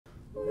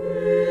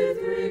We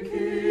three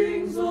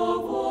kings of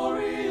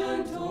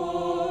Orient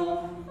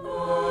are,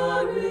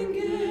 bearing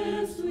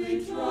gifts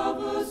we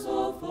traverse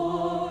so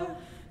far,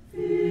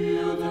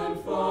 field and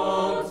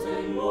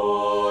fountain,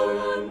 moor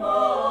and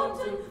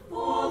mountain,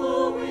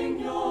 following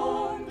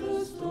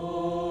yonder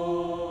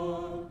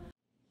star.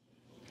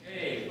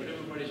 Okay, what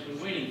everybody's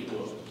been waiting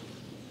for.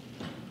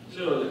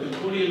 So, the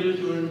Concordia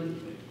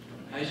Lutheran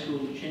High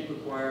School Chancel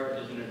Choir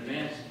is an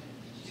advanced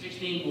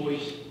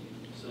 16-voice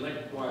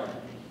select choir.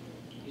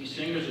 These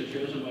singers are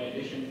chosen by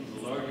addition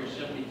from the larger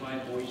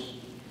 75-voice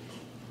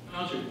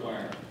concert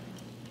choir.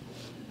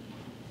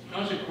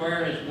 Concert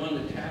choir has won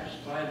the TAPS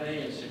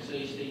 5A and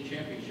 6A state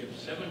championships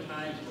 7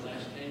 times in the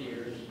last 10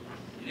 years.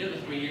 In the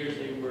other 3 years,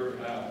 they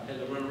had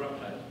the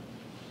runner-up title.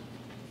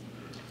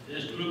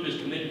 This group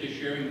is committed to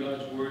sharing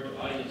God's word to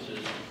audiences,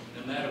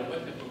 no matter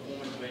what the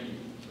performance venue.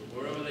 So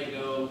wherever they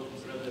go,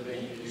 whatever the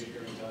venue, they're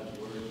sharing God's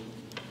word.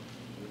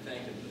 We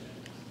thank them for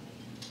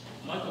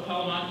that. Michael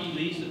Palamaki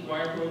leads the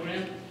choir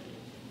program.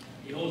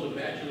 He holds a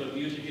Bachelor of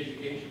Music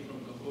Education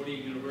from Concordia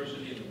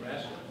University in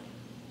Nebraska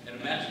and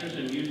a Master's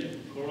in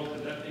Music, Choral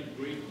Conducting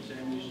degree from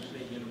Sam Houston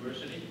State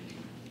University.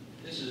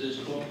 This is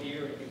his 12th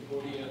year at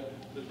Concordia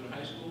Lutheran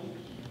High School.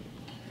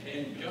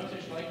 And Chancel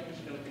Choir is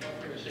going to come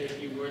up here and say a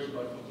few words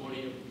about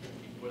Concordia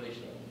before they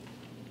start.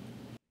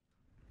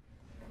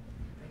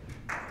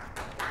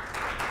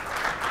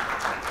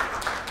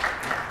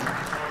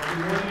 Good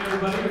morning,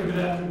 everybody, or good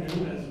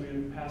afternoon as we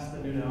pass the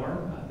noon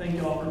hour. Thank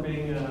you all for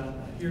being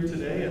here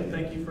today, and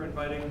thank you for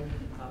inviting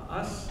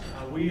us.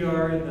 We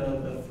are in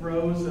the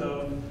throes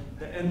of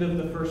the end of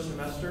the first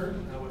semester,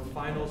 with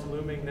finals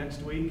looming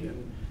next week,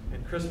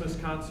 and Christmas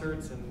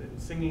concerts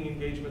and singing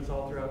engagements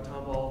all throughout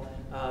Tomball.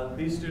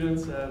 These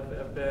students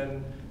have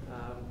been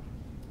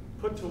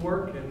put to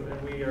work, and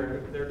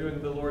they're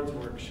doing the Lord's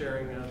work,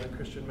 sharing the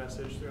Christian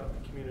message throughout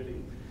the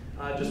community.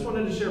 Just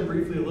wanted to share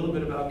briefly a little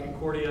bit about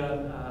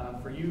Concordia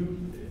for you.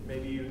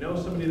 Maybe you know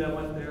somebody that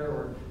went there,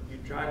 or you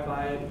drive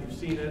by it, you've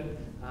seen it.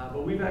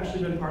 But we've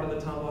actually been part of the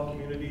Tomball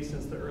community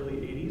since the early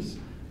 80s.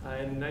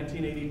 In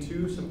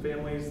 1982, some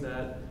families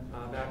that,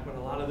 back when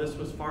a lot of this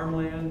was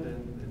farmland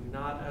and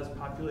not as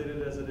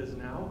populated as it is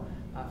now,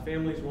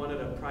 families wanted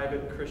a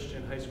private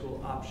Christian high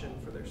school option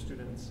for their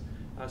students.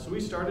 So we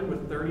started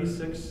with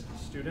 36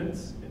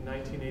 students in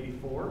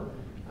 1984,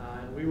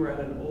 and we were at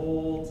an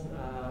old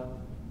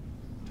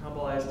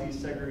Tomball ISD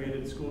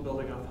segregated school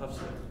building off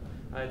Huffsmith.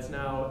 It's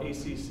now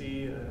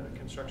ACC, a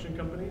construction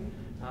company.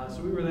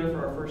 So we were there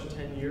for our first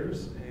 10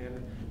 years,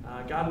 and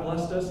God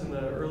blessed us in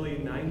the early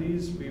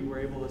 90s. We were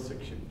able to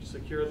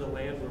secure the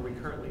land where we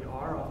currently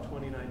are off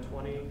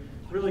 2920,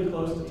 really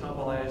close to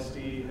Tomball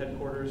ISD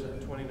headquarters at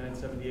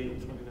 2978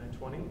 and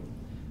 2920.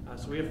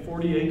 So we have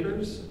 40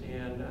 acres,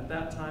 and at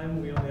that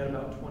time we only had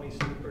about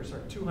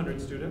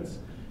 200 students.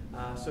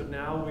 So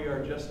now we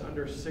are just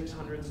under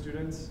 600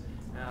 students.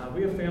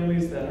 We have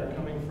families that are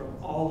coming from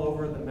all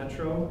over the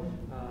metro.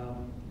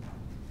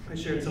 I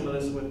shared some of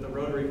this with the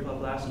Rotary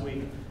Club last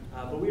week,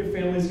 but we have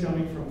families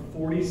coming from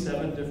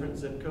 47 different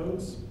zip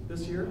codes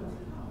this year,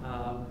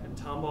 and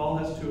Tomball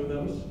has 2 of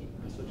those,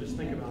 so just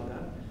think about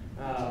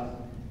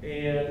that.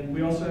 And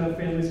we also have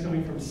families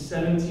coming from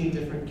 17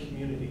 different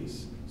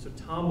communities. So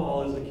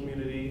Tomball is a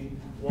community,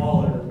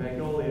 Waller,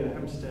 Magnolia,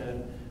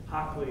 Hempstead,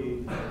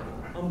 Hockley,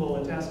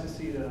 Humboldt,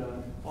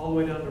 Atascocita, all the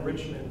way down to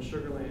Richmond,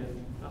 Sugar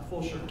Land,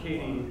 Fulshire,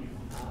 Katy,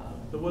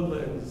 the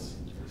Woodlands.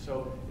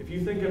 So if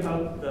you think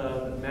about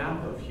the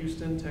map of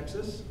Houston,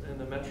 Texas, and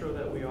the metro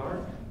that we are,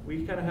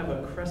 we kind of have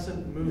a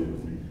crescent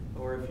moon,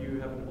 or if you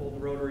have an old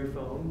rotary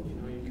phone,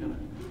 you kind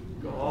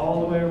of go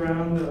all the way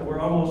around, we're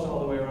almost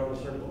all the way around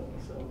the circle.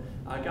 So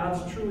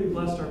God's truly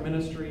blessed our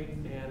ministry,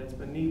 and it's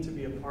been neat to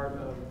be a part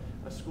of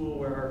a school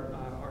where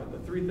the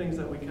 3 things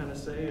that we kind of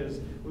say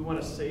is we want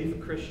a safe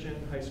Christian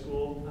high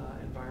school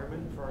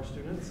environment for our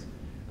students.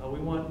 We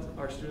want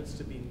our students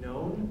to be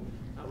known.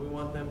 We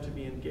want them to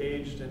be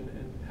engaged and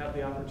have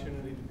the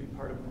opportunity to be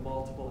part of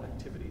multiple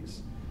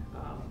activities.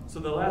 So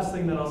the last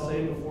thing that I'll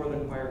say before the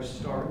choir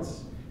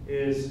starts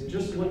is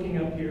just looking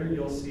up here,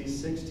 you'll see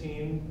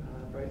 16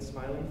 bright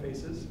smiling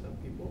faces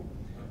of people.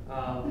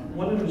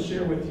 Wanted to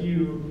share with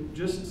you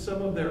just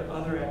some of their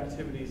other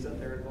activities that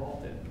they're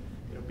involved in.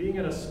 Being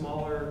at a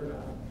smaller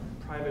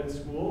private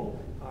school,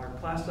 our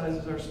class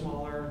sizes are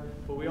smaller,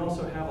 but we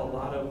also have a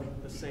lot of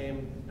the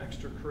same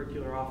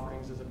extracurricular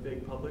offerings as a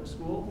big public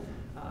school,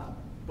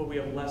 but we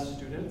have less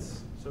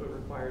students, so it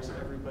requires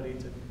everybody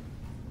to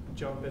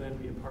jump in and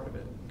be a part of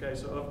it. Okay,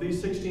 so of these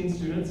 16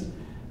 students,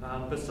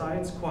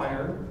 besides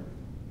choir,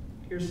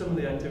 here's some of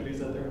the activities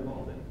that they're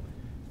involved in.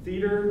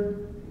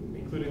 Theater,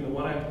 including the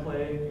one I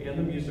play and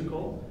the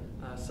musical.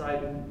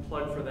 Side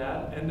plug for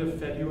that, end of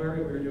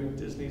February, we were doing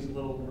Disney's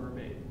Little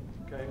Mermaid.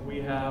 Okay, we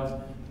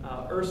have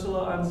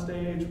Ursula on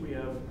stage, we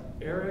have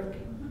Eric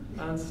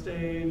on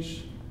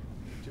stage.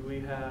 Do we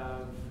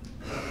have,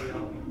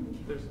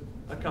 there's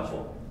a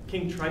couple.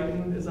 King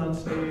Triton is on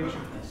stage.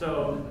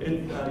 So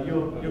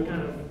you'll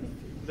kind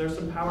of, there's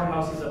some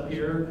powerhouses up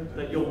here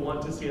that you'll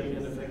want to see at the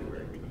end of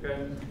February.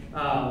 Okay?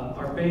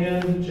 Our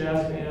band,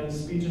 jazz band,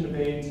 speech and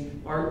debate,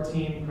 art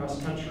team,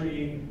 cross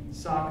country,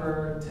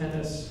 soccer,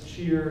 tennis,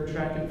 cheer,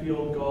 track and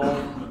field, golf,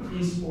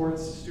 esports,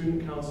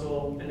 student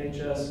council,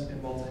 NHS,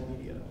 and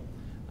multimedia.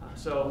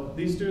 So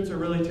these students are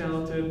really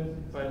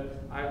talented,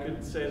 but I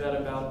could say that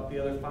about the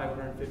other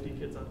 550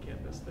 kids on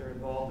campus. They're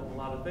involved in a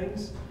lot of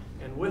things.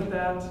 And with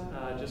that,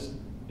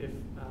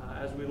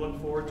 as we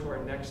look forward to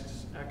our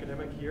next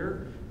academic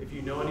year, if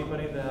you know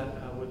anybody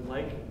that would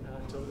like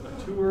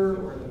a tour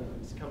or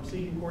to come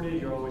see Concordia,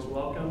 you're always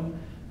welcome.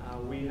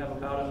 We have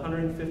about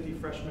 150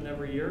 freshmen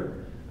every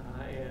year,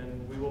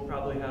 and we will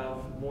probably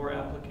have more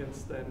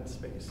applicants than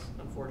space,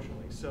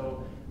 unfortunately.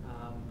 So,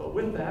 but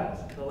with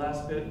that, the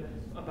last bit,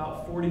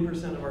 about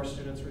 40% of our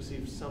students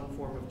receive some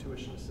form of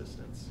tuition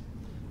assistance.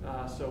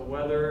 So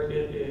whether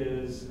it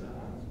is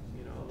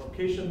a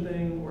location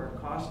thing or a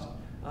cost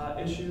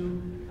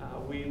issue,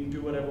 we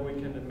do whatever we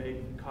can to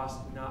make cost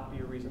not be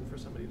a reason for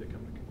somebody to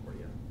come to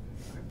Concordia.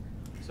 Right.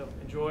 So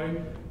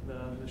enjoy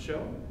the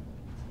show.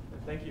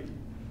 Thank you.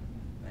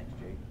 Thanks,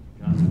 Jake.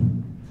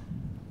 Johnson.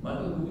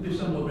 Michael, can we do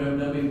something over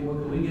there before?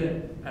 Can we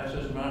pass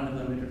this around and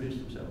let them introduce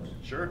themselves?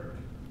 Sure.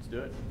 Let's do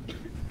it.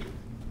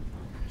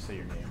 Say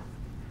your name.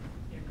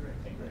 Hey,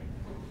 Greg.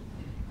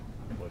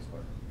 Voice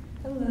part.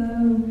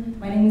 Hello,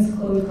 my name is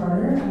Chloe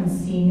Carter. I'm a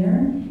senior,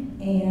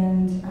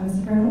 and I'm a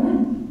soprano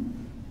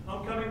one.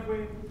 Homecoming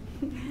queen.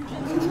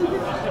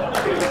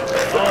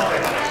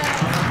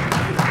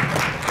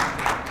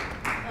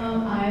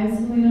 I'm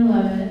Selena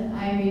Levin.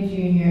 I'm a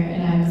junior,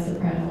 and I'm a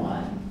soprano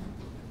one.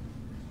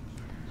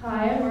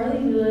 Hi, I'm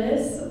Marley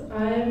Willis.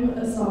 I'm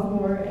a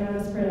sophomore, and I'm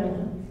a soprano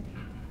one.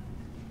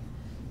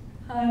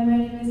 Hi, my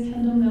name is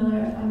Kendall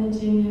Miller. I'm a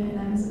junior, and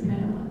I'm a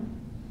soprano one.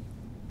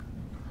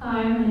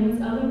 Hi, my name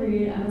is Ella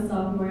Reed. I'm a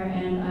sophomore,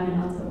 and I'm an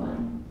alto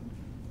one.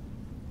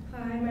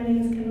 Hi, my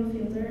name is Kendall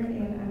Fielder,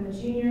 and I'm a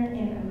junior,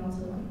 and I'm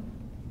also one.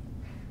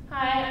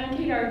 Hi, I'm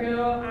Kate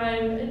Argo.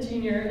 I'm a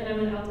junior, and I'm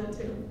an alto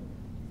too.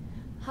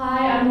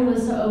 Hi, I'm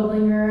Melissa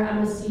Oblinger.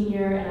 I'm a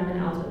senior, and I'm an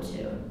alto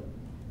too.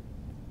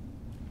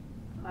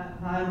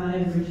 Hi, my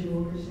name is Richie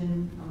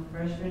Wilkerson. I'm a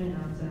freshman, and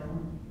I'm tenor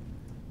one.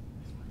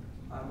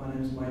 Hi, my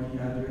name is Mikey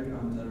Hadrick.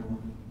 I'm tenor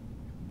one.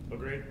 What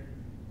grade?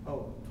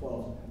 Oh,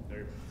 12. There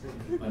you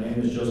go. My name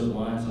is Joseph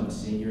Lyons. I'm a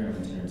senior. I'm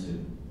a tenor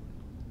two.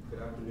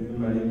 Good afternoon.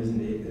 My name is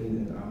Nathan,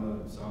 and I'm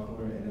a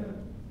sophomore and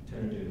a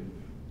tenor two.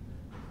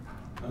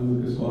 I'm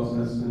Lucas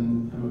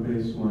Walsh-Neston. I'm a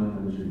bass one and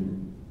I'm a junior.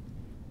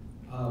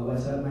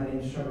 What's up? My name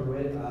is Trevor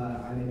Witt.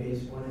 I'm a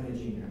bass one and a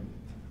junior.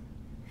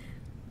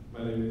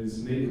 My name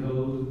is Nate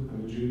Held.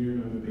 I'm a junior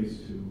and I'm a bass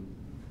two.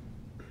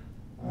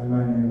 Hi,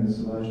 my name is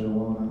Elijah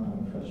Wong.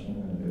 I'm a freshman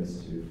and a bass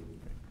two.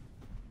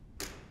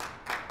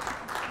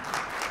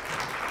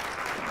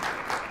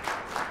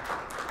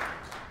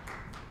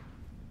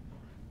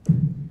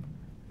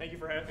 Thank you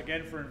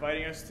again for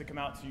inviting us to come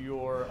out to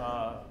your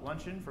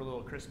luncheon for a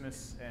little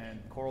Christmas and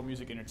choral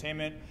music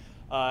entertainment.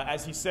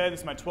 As he said,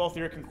 this is my 12th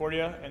year at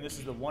Concordia, and this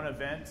is the one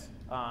event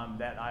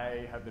that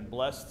I have been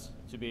blessed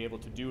to be able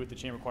to do with the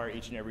Chamber Choir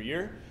each and every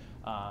year.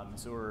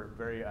 So we're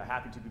very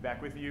happy to be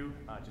back with you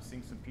to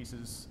sing some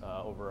pieces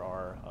over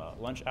our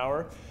lunch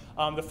hour.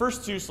 The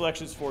first two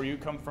selections for you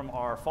come from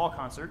our fall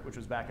concert, which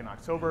was back in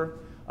October.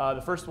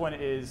 The first one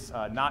is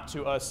Not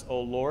to Us, O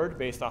Lord,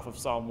 based off of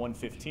Psalm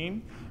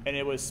 115, and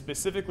it was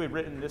specifically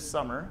written this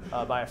summer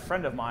by a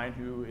friend of mine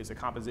who is has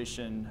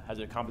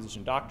a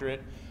composition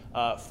doctorate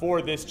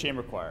for this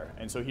chamber choir.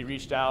 And so he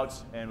reached out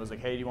and was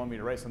like, hey, do you want me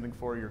to write something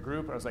for your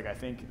group? And I was like, I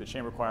think the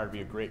chamber choir would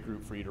be a great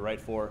group for you to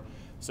write for.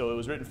 So it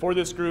was written for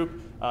this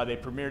group. They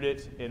premiered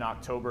it in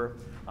October.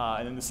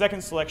 And then the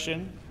second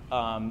selection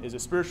is a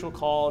spiritual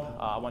called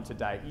I Want to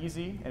Die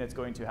Easy, and it's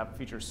going to have a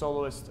feature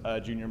soloist,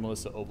 junior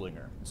Melissa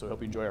Oblinger. So I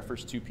hope you enjoy our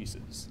first two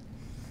pieces.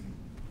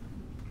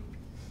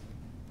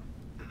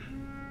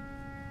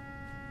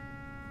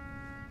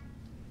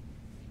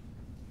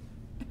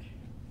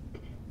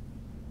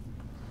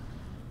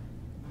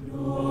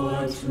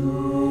 Not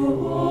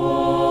to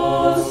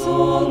us, O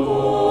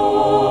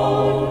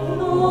Lord,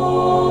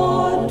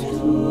 not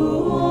to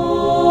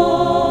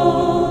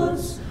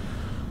us,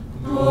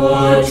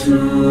 but to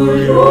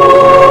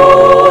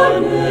your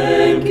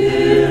name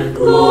give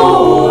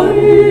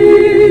glory,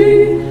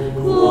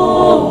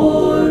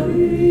 glory.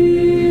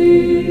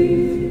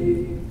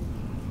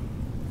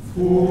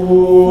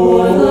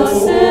 For the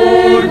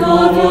sake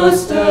of your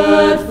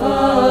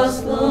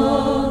steadfast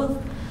love,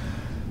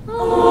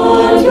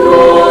 and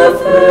your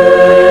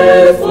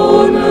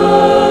faithfulness,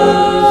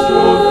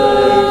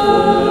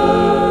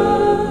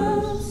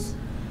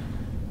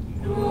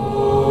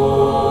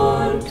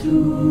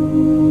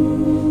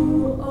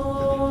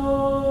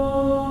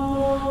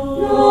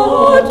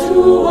 not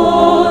to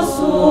us,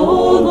 O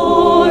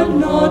Lord,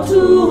 not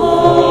to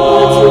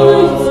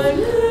us,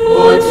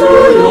 but to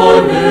your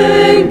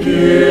name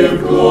give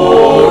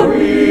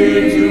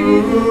glory, to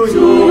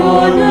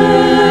your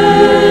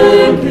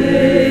name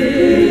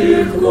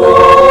give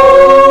glory,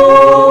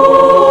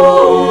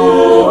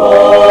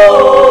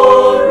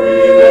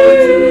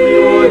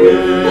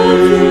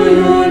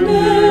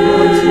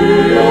 to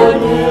your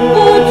name.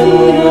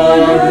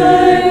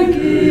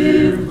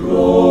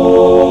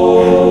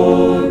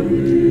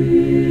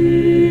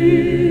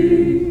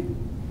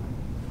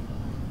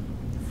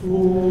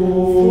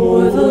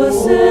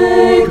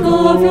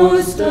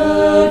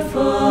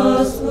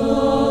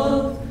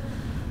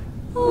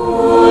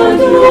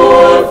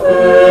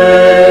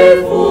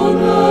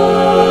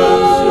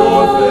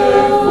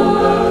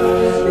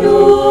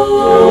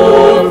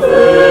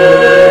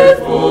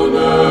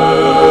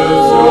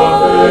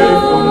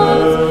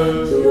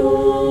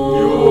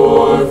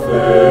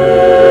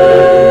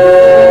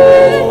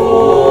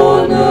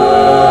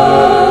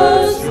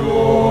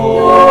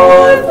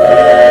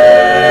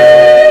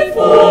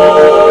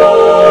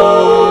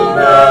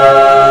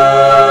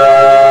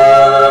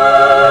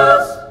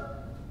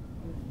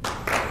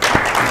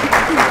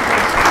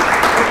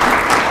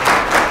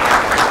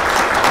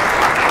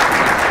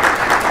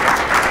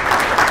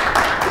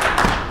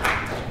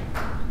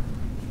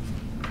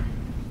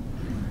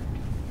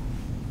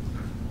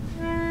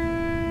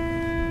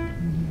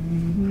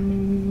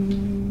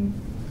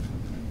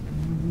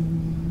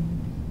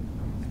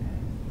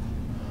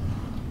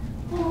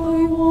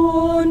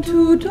 want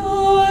to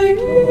die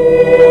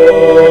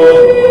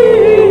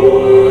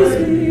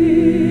easy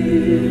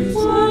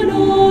when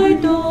I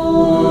die.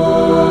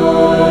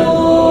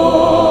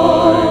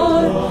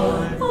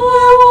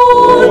 I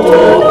want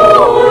to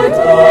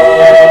die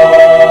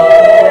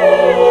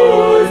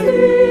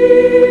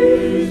easy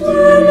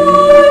when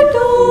I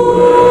die.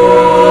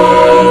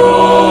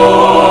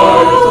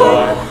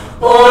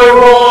 I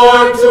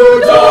want to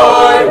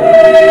die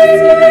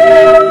easy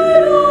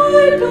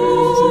when I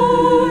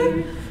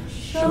die.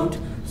 Shout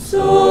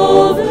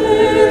salvation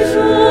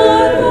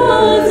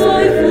as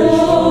I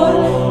fall.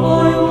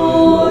 I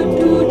want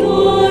to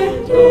die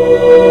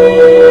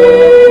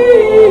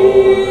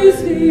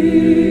easy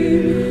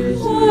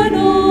when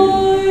I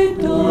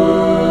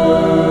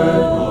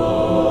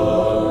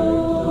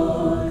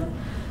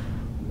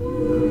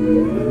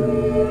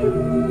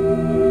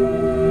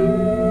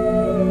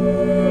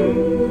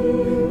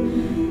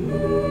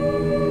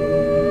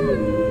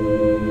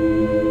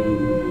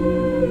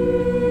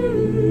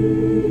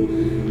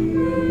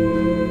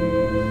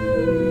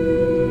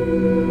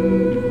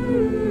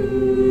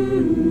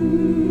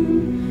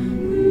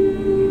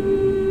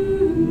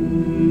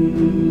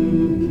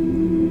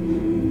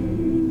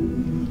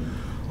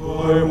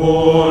I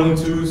want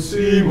to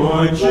see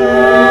my Jesus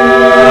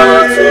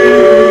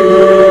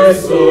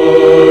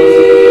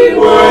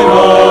when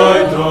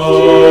I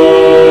die.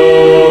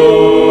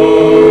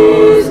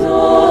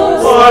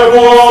 I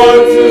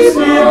want to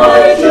see my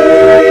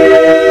Jesus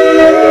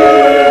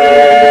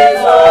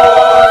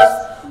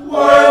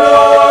when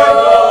I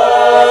die.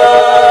 I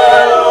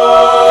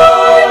want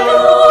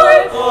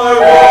to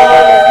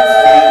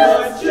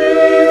see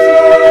my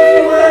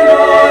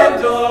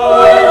Jesus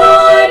when I die.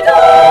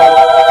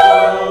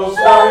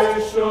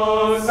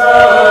 Salvation as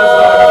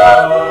I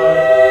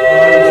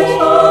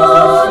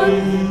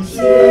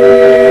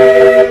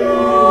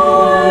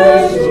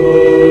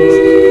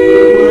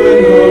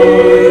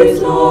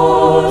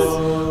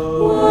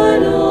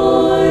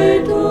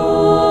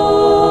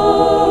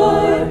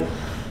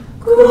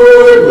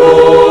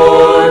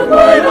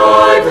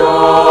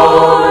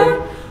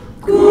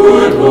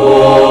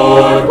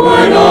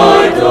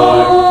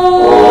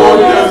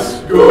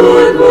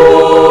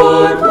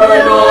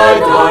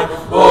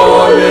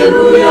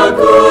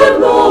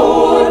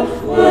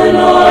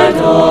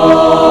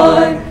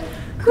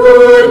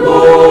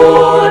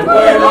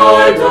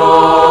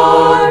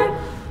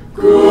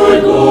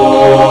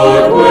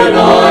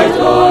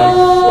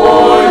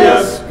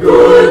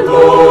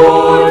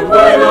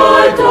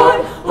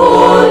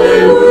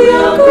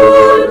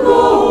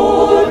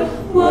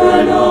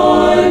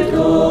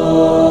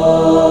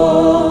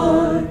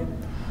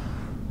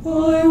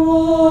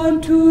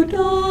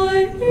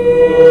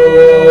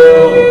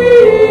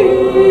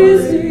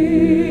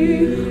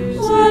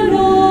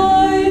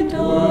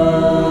die.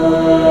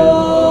 I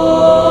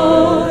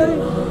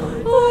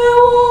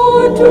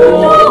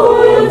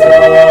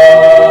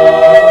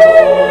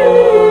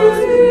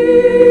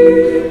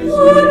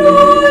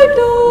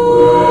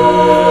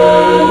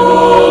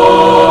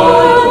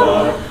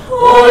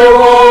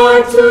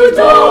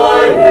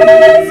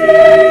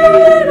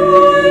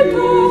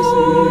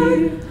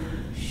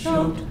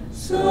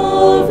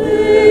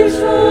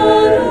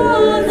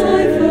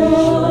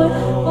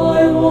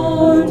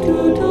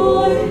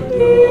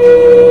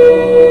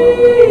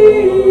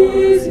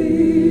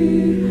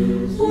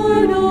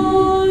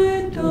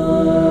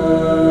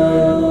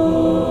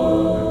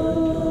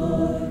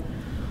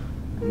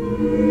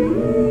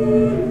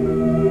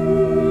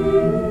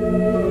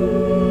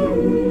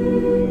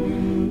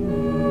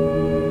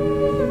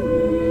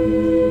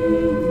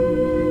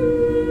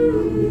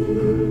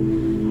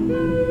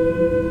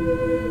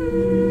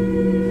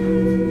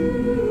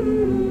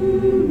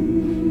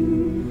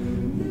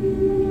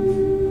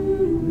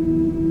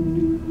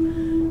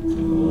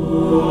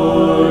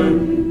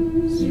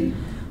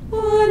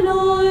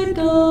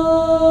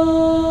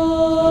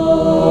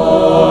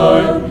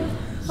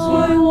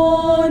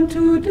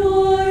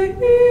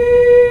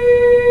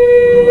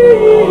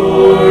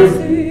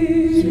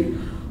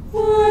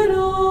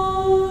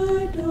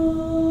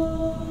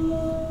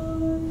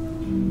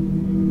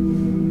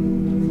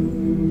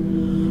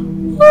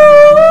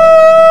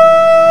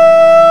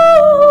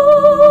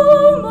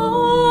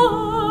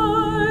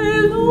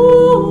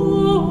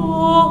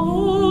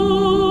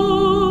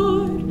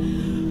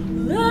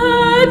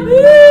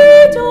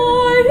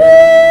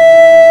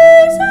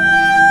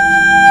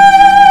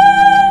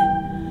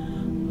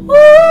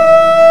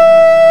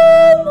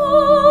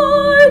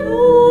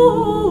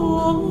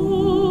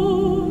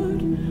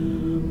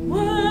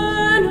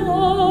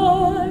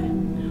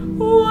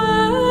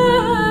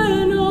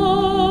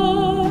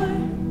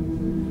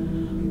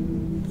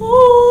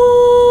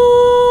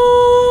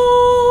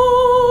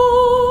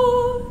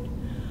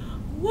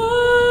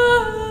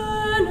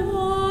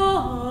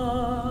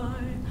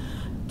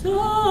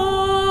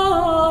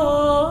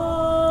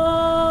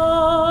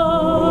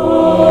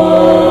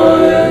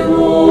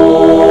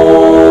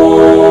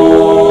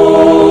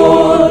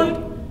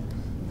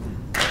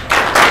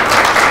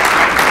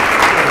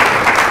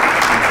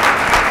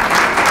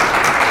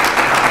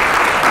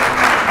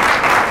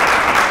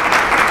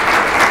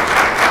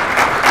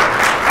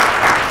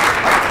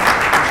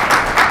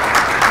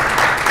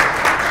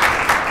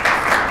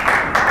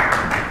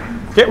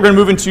Okay, we're going to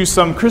move into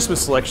some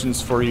Christmas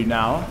selections for you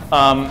now.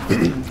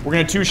 We're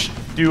going to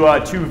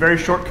do two very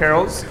short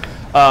carols,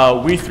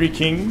 We Three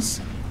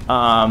Kings,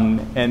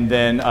 and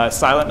then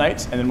Silent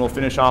Night, and then we'll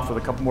finish off with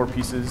a couple more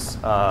pieces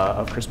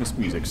of Christmas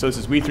music. So this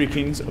is We Three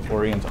Kings of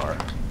Orient Are.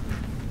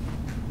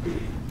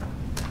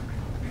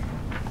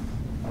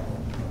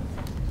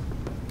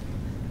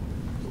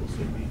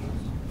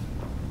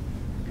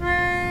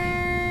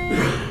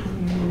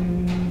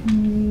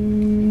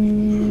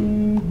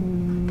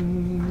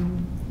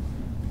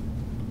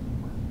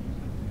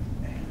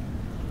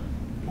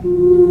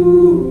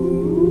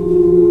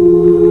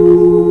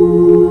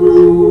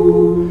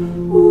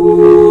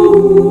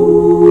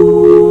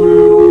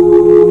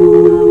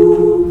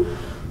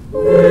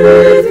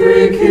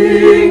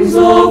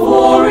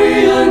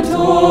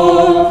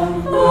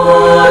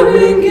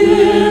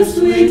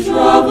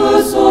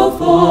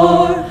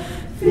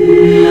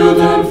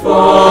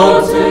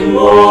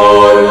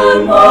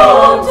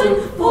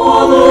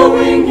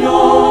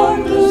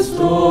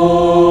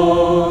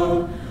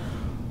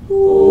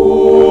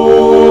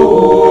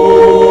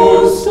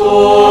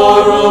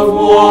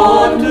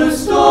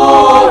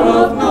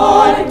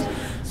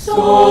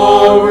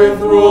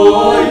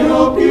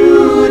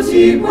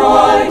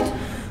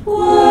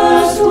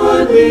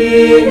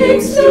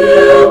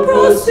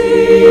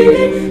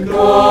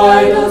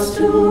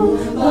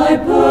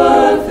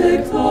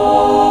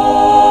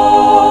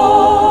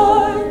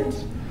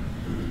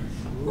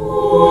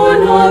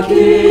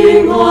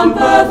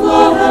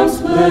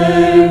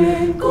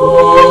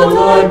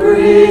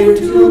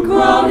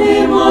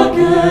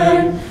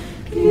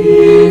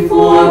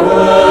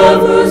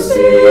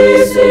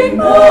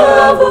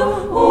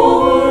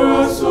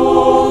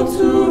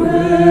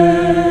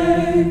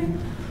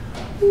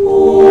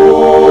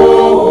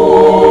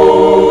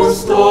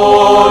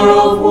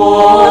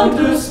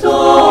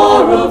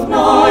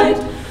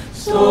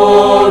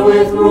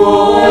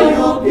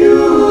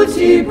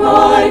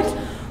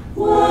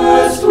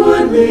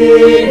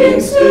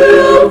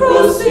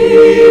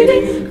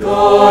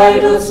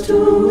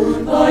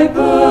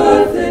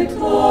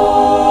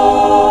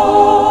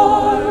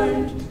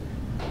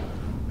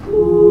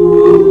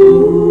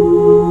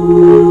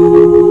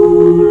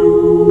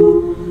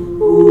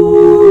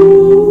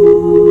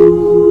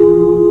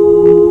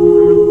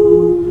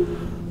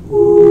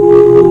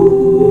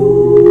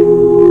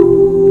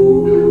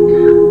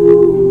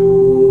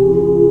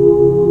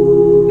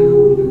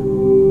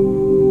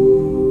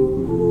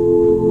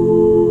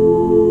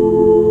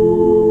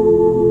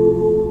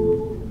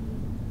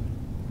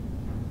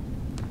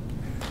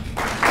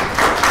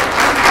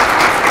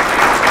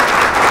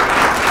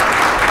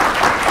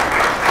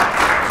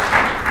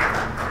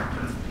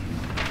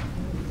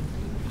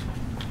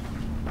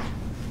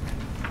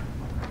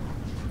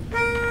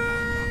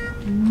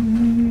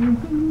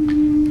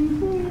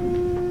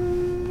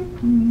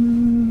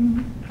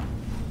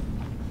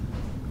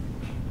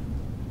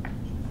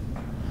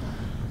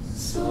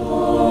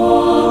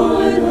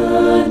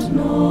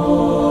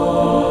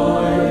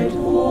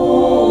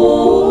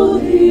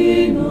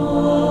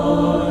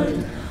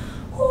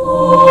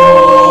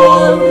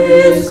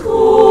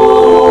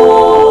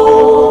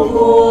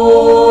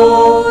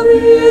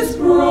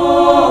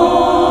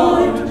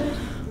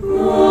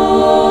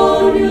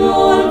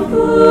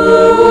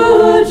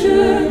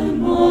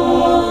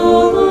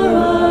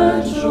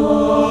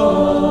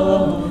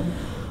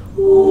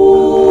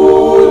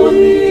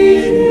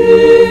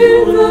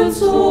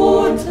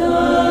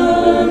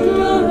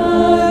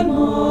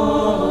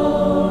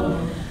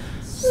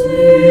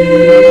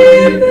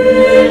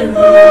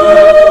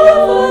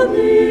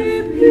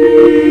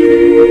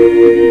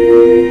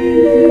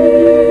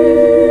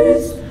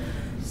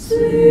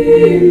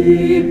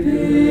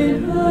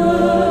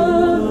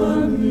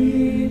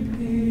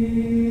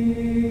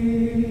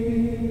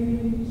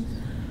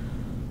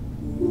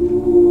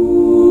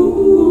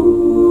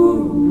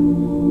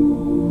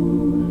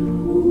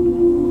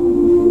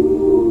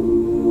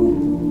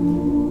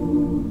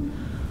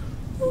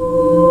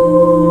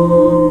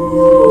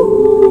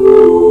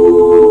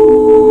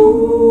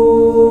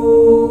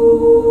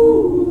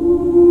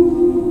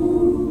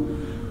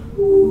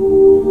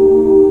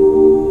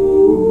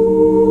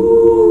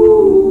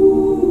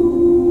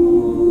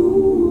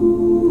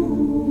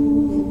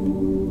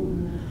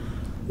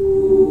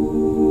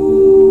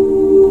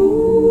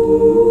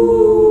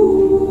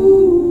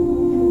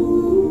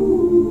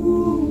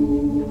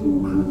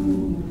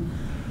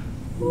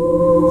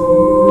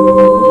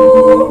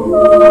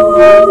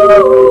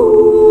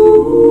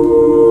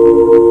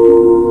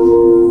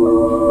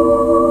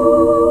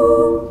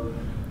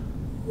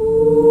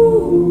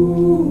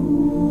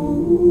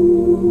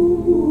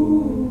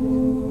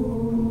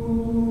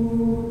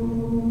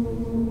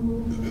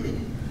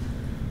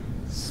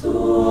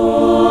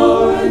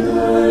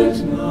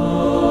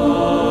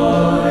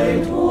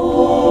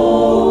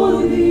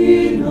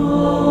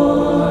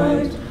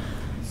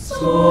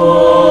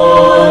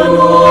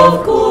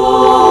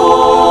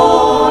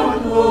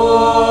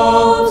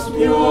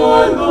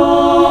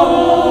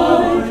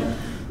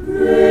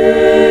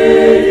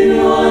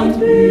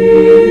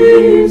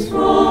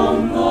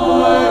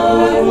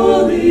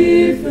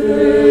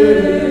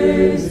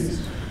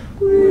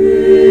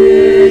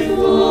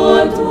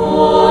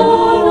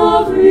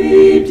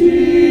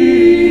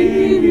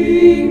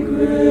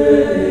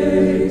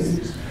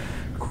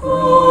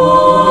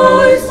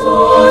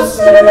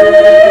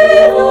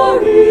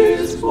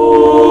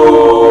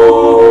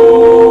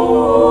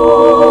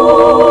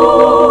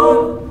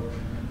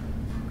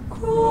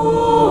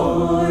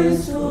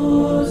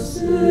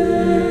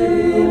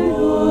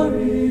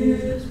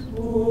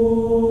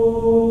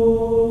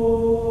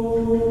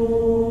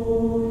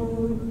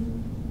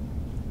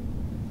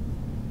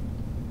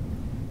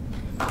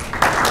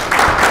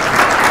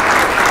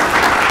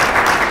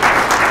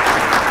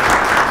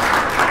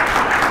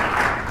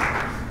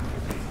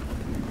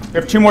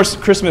 two more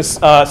Christmas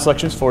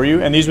selections for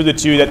you, and these were the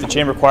two that the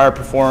chamber choir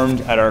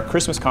performed at our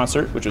Christmas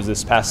concert, which was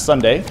this past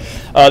Sunday.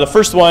 The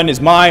first one is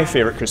my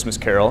favorite Christmas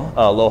carol,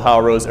 Lo How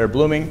a Rose Are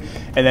Blooming,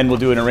 and then we'll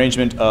do an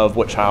arrangement of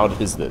What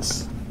Child Is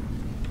This?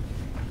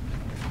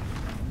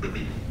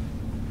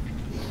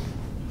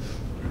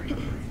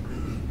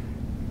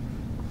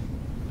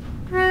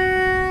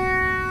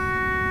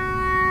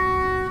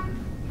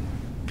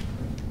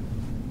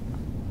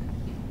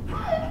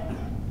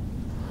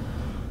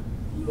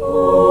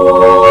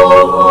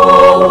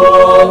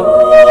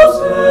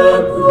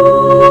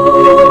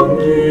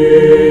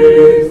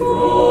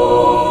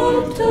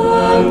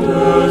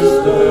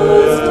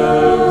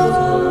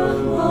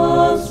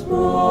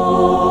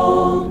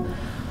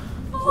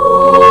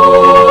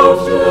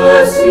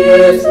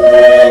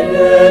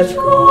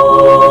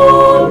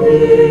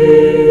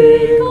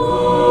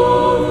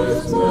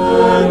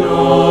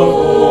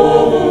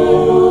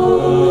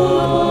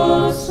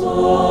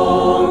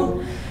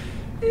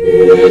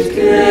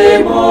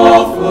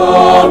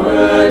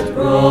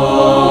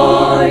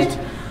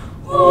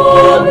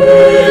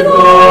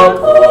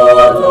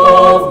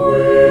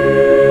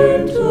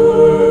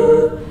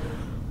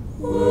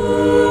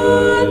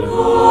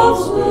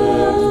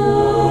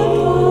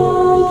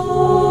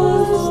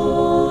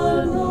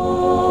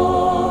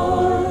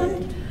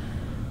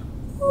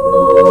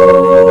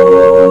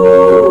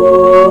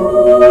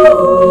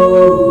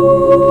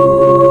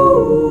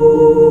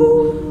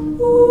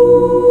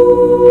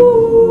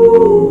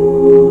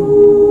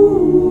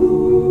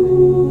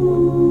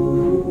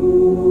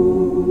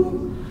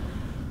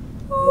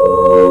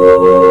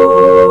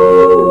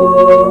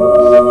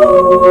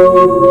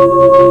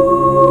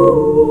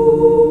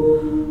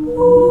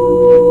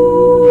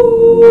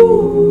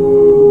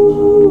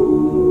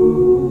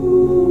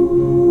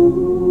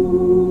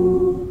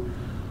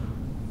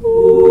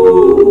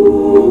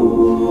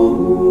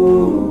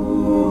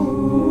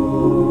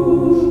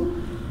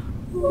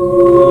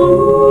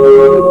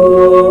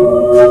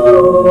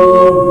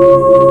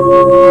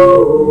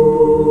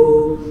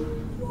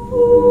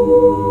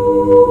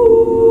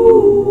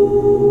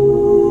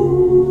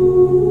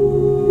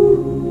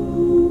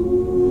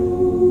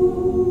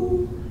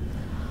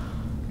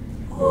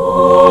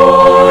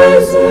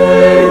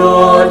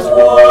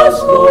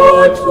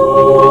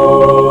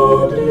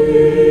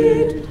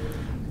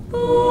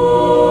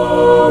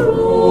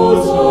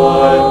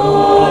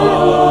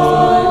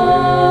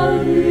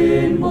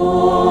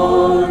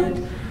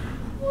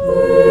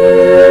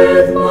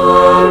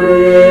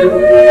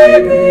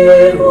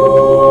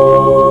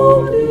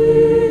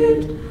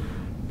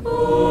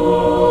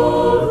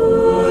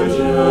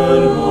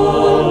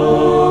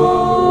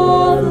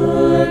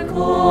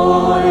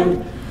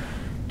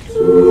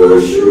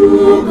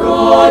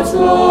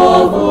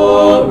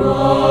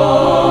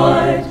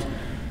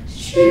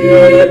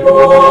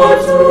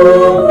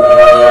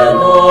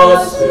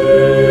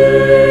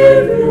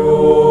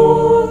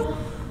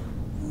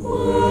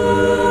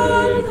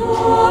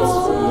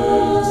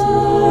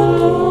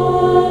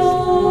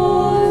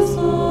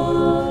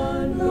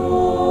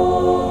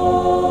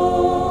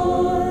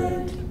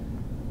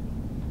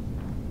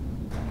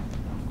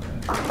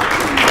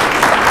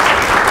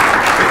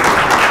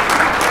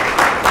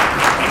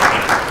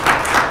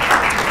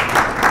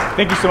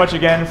 Thank you so much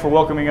again for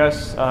welcoming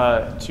us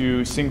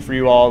to sing for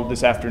you all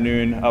this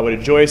afternoon. What a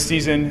joyous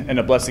season and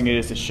a blessing it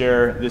is to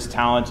share this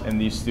talent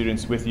and these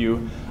students with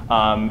you.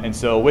 And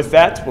so with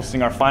that, we'll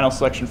sing our final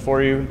selection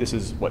for you. This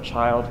is What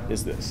Child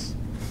Is This?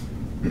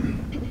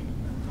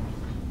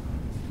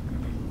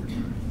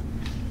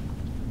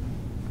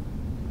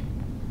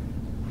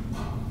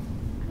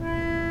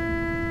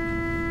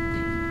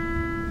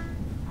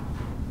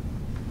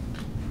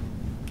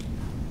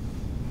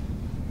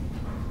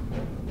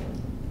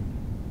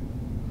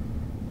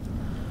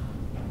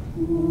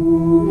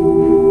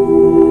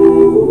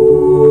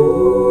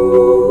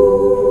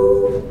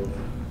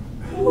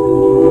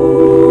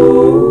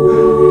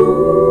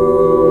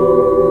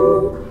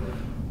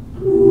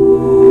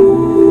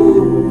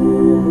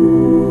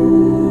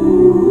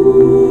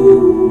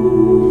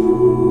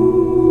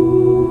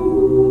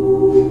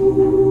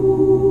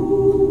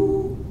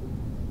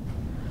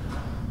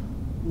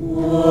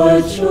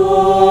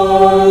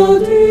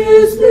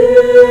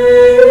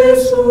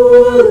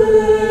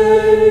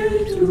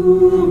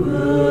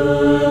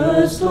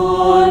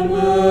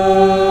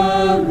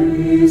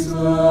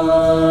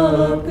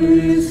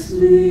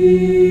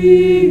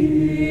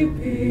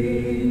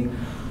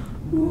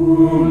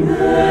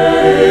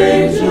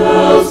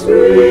 Angels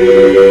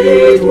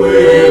greet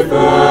with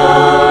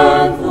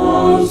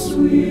anthems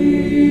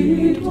sweet.